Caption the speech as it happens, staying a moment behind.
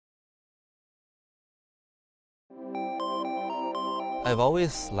I've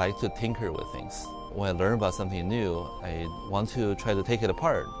always liked to tinker with things. When I learn about something new, I want to try to take it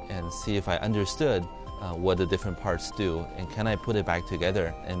apart and see if I understood what the different parts do, and can I put it back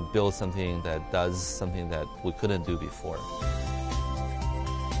together and build something that does something that we couldn't do before.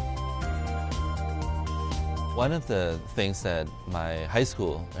 One of the things that my high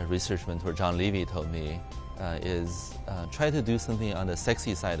school research mentor Zhang told me is try to do something on the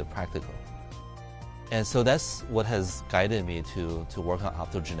sexy side of practical. And so that's what has guided me to work on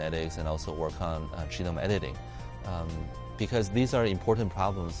optogenetics and also work on genome editing. Because these are important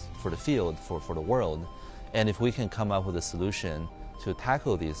problems for the field, for the world. And if we can come up with a solution to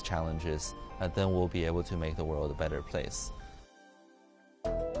tackle these challenges, then we'll be able to make the world a better place.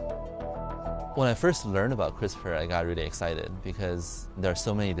 When I first learned about CRISPR, I got really excited because there are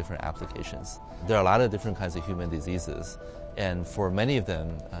so many different applications. There are a lot of different kinds of human diseases. And for many of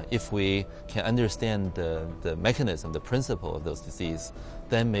them, if we can understand the mechanism, the principle of those diseases,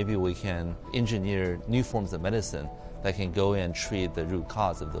 then maybe we can engineer new forms of medicine that can go in and treat the root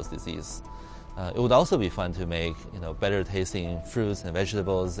cause of those diseases. It would also be fun to make better tasting fruits and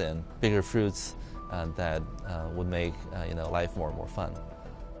vegetables and bigger fruits that would make life more and more fun.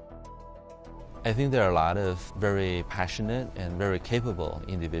 I think there are a lot of very passionate and very capable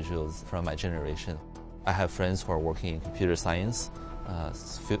individuals from my generation. I have friends who are working in computer science,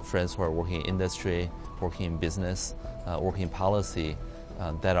 friends who are working in industry, working in business, working in policy,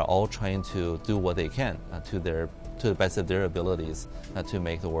 that are all trying to do what they can to the best of their abilities to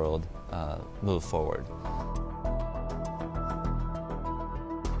make the world move forward.